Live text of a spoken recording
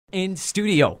In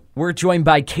studio, we're joined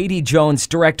by Katie Jones,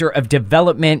 Director of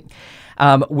Development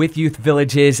with Youth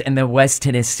Villages and the West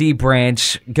Tennessee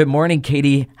branch. Good morning,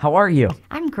 Katie. How are you?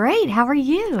 I'm great. How are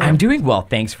you? I'm doing well.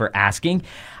 Thanks for asking.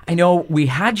 I know we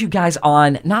had you guys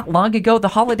on not long ago. The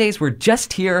holidays were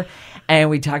just here, and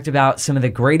we talked about some of the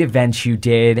great events you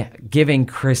did, giving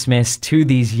Christmas to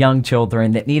these young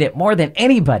children that need it more than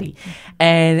anybody.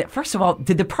 And first of all,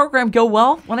 did the program go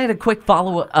well? Wanted a quick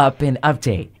follow-up and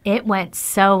update. It went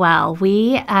so well.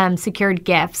 We secured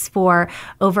gifts for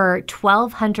over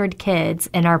 1,200 kids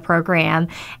in our program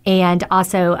and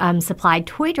also supplied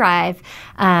toy drive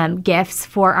gifts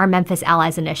for our Memphis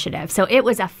Allies Initiative. So it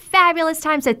was a fabulous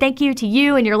time. So thank you to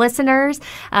you and your listeners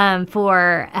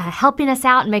for helping us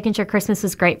out and making sure Christmas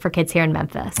was great for kids here in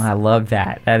Memphis. I love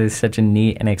that. That is such a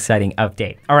neat and exciting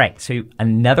update. All right, so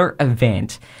another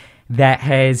event that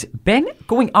has been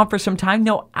going on for some time.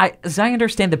 Now, as I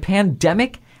understand, the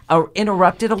pandemic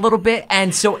interrupted a little bit.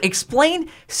 And so explain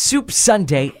Soup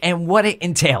Sunday and what it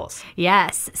entails.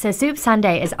 Yes. So Soup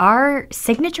Sunday is our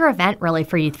signature event really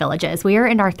for Youth Villages. We are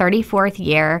in our 34th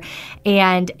year,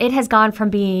 and it has gone from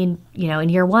being, in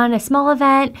year one, a small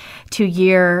event, to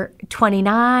year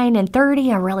 29 and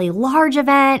 30, a really large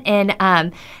event.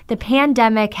 And the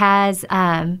pandemic has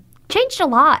changed a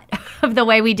lot of the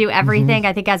way we do everything,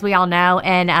 I think, as we all know.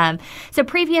 And so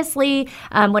previously,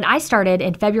 when I started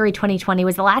in February 2020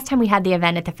 was the last time we had the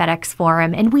event at the FedEx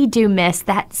Forum. And we do miss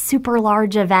that super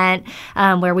large event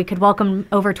where we could welcome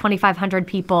over 2,500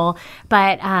 people.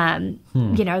 But,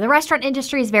 the restaurant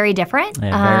industry is very different.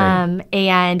 Yeah, very.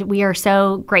 And we are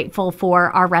so grateful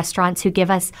for our restaurants who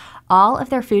give us all of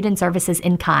their food and services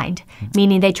in kind,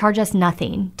 meaning they charge us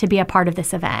nothing to be a part of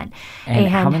this event. And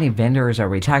how many vendors are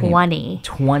we talking? 20.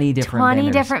 20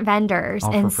 different vendors.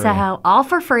 All and so all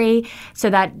for free so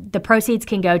that the proceeds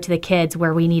can go to the kids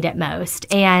where we need it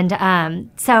most. And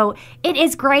so it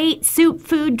is great. Soup,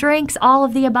 food, drinks, all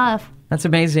of the above. That's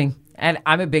amazing. And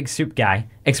I'm a big soup guy,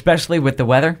 especially with the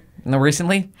weather.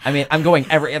 Recently, I'm going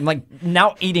I'm like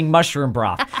now eating mushroom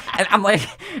broth. And I'm like,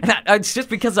 it's just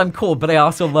because I'm cool, but I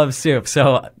also love soup.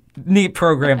 So neat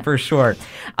program for sure.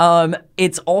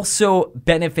 It's also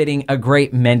benefiting a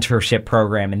great mentorship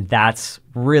program. And that's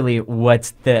really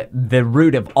what's the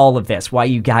root of all of this, why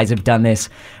you guys have done this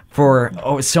for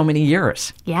so many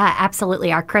years. Yeah,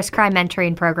 absolutely. Our Chris Cry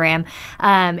mentoring program,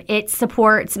 it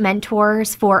supports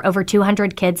mentors for over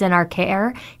 200 kids in our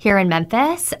care here in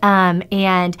Memphis.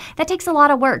 And that takes a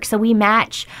lot of work. So we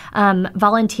match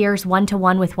volunteers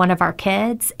one-to-one with one of our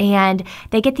kids, and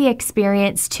they get the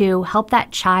experience to help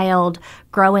that child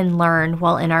grow and learn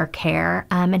while in our care,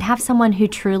 and have someone who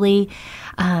truly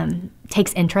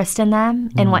takes interest in them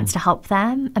and wants to help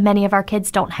them. Many of our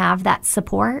kids don't have that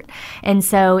support. And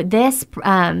so this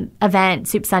event,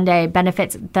 Soup Sunday,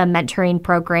 benefits the mentoring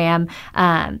program.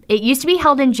 It used to be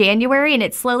held in January, and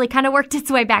it slowly kind of worked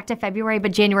its way back to February,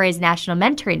 but January is National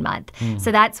Mentoring Month.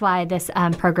 So that's why this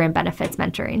program benefits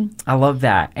mentoring. I love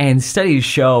that. And studies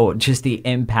show just the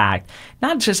impact,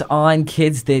 not just on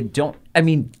kids that don't,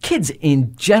 kids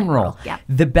in general,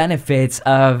 the benefits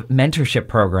of mentorship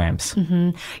programs.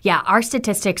 Yeah, our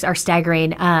statistics are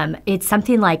staggering. It's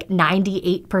something like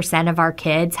 98% of our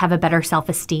kids have a better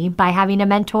self-esteem by having a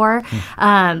mentor,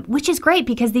 which is great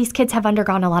because these kids have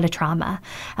undergone a lot of trauma.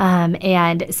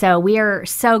 And so we are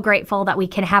so grateful that we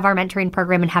can have our mentoring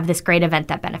program and have this great event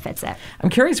that benefits it. I'm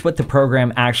curious what the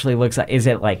program actually looks like. Is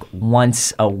it like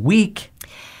once a week?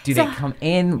 Do they come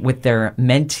in with their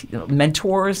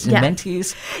mentors and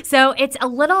mentees? So it's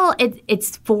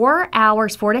it's 4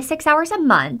 to 6 hours a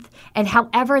month, and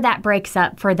however that breaks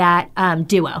up for that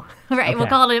duo. Right, okay.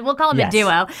 We'll call them a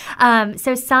duo.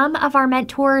 So some of our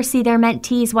mentors see their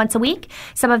mentees once a week.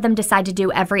 Some of them decide to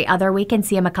do every other week and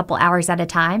see them a couple hours at a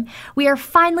time. We are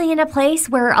finally in a place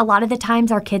where a lot of the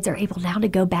times our kids are able now to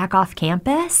go back off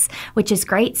campus, which is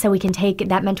great. So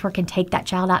that mentor can take that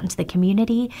child out into the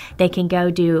community. They can go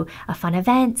do a fun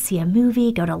event, see a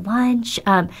movie, go to lunch.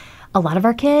 A lot of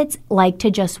our kids like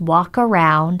to just walk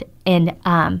around and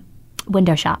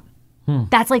window shop.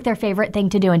 That's like their favorite thing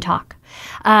to do and talk.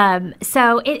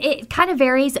 So it kind of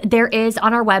varies. There is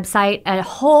on our website a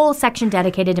whole section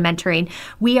dedicated to mentoring.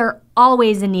 We are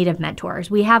always in need of mentors.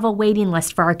 We have a waiting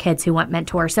list for our kids who want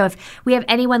mentors. So if we have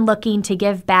anyone looking to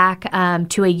give back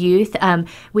to a youth,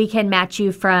 we can match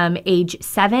you from age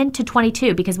 7 to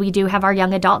 22 because we do have our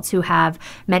young adults who have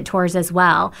mentors as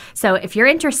well. So if you're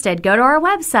interested, go to our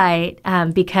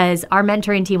website because our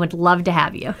mentoring team would love to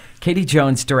have you. Katie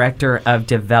Jones, Director of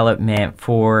Development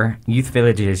for Youth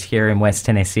Villages here in West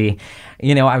Tennessee.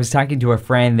 You know, I was talking to a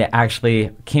friend that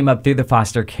actually came up through the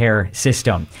foster care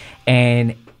system,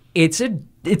 and it's a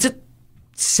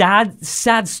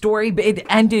sad story, but it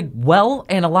ended well.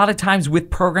 And a lot of times with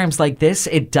programs like this,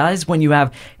 it does when you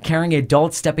have caring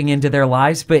adults stepping into their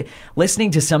lives. But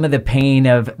listening to some of the pain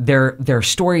of their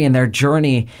story and their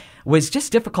journey was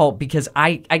just difficult because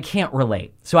I can't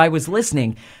relate. So I was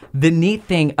listening. The neat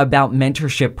thing about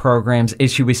mentorship programs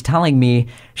is she was telling me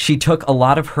she took a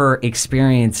lot of her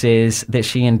experiences that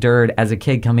she endured as a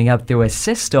kid coming up through a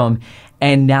system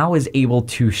and now is able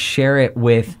to share it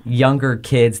with younger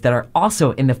kids that are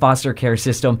also in the foster care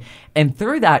system. And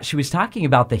through that, she was talking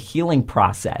about the healing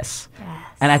process. Yes.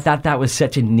 And I thought that was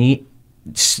such a neat,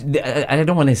 I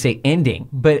don't want to say ending,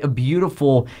 but a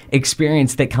beautiful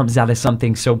experience that comes out of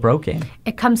something so broken.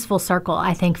 It comes full circle,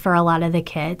 I think, for a lot of the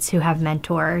kids who have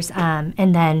mentors.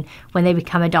 And then when they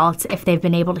become adults, if they've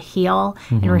been able to heal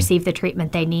and receive the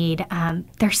treatment they need,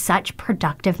 they're such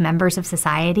productive members of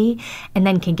society and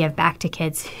then can give back to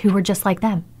kids who were just like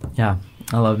them. Yeah,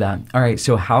 I love that. All right,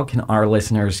 so how can our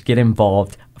listeners get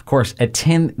involved? Of course,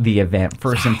 attend the event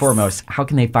first and foremost. How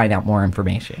can they find out more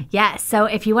information? Yes. So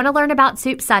if you want to learn about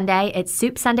Soup Sunday, it's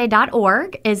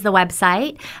soupsunday.org is the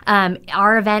website.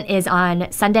 Our event is on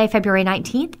Sunday, February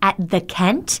 19th at the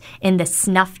Kent in the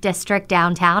Snuff District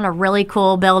downtown, a really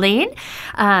cool building.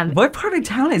 What part of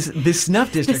town is the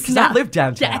Snuff District? Because I live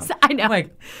downtown. Yes, I know. I'm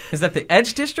like, is that the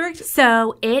Edge District?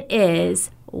 So it is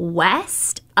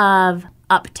west of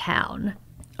Uptown.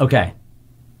 Okay.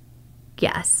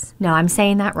 Yes. No, I'm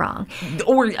saying that wrong.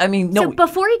 Or, I mean, no. So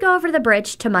before you go over the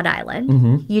bridge to Mud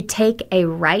Island, you take a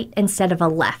right instead of a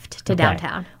left to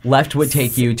downtown. Left would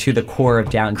take you to the core of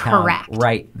downtown. Correct.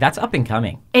 Right. That's up and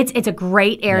coming. It's a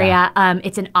great area. Yeah.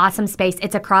 It's an awesome space.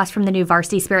 It's across from the new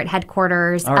Varsity Spirit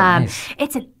headquarters. Nice.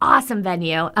 It's an awesome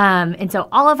venue. And so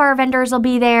all of our vendors will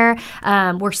be there.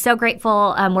 We're so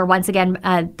grateful. We're once again,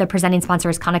 the presenting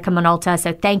sponsor is Konica Minolta.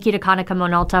 So thank you to Konica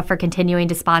Minolta for continuing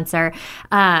to sponsor.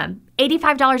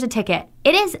 $85 a ticket.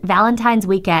 It is Valentine's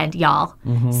weekend, y'all.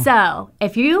 So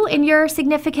if you and your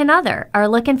significant other are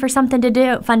looking for something to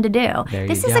do, fun to do,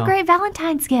 this is a great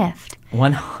Valentine's gift.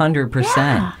 100%.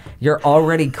 Yeah. You're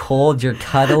already cold. You're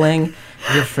cuddling.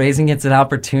 You're phrasing it's an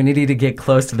opportunity to get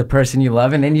close to the person you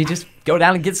love, and then you just go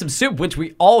down and get some soup, which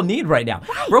we all need right now.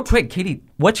 Right. Real quick, Katie,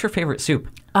 what's your favorite soup?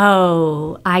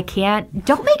 Oh, I can't.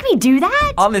 Don't make me do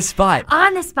that. On the spot.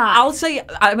 On the spot. I'll say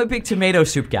I'm a big tomato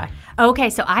soup guy. Okay,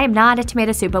 so I am not a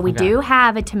tomato soup, but we do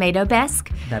have a tomato bisque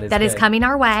that is coming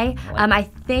our way. I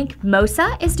think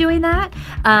Mosa is doing that.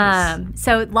 Nice.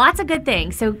 So lots of good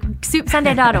things. So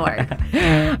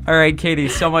soupsunday.org. All right, Katie,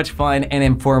 so much fun and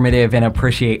informative, and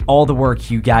appreciate all the work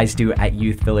you guys do at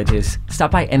Youth Villages.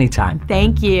 Stop by anytime.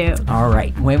 Thank you. All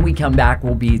right, when we come back,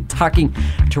 we'll be talking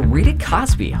to Rita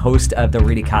Cosby, host of The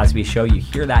Rita Cosby Show. You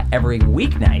hear that every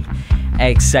weeknight.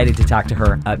 Excited to talk to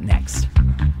her up next.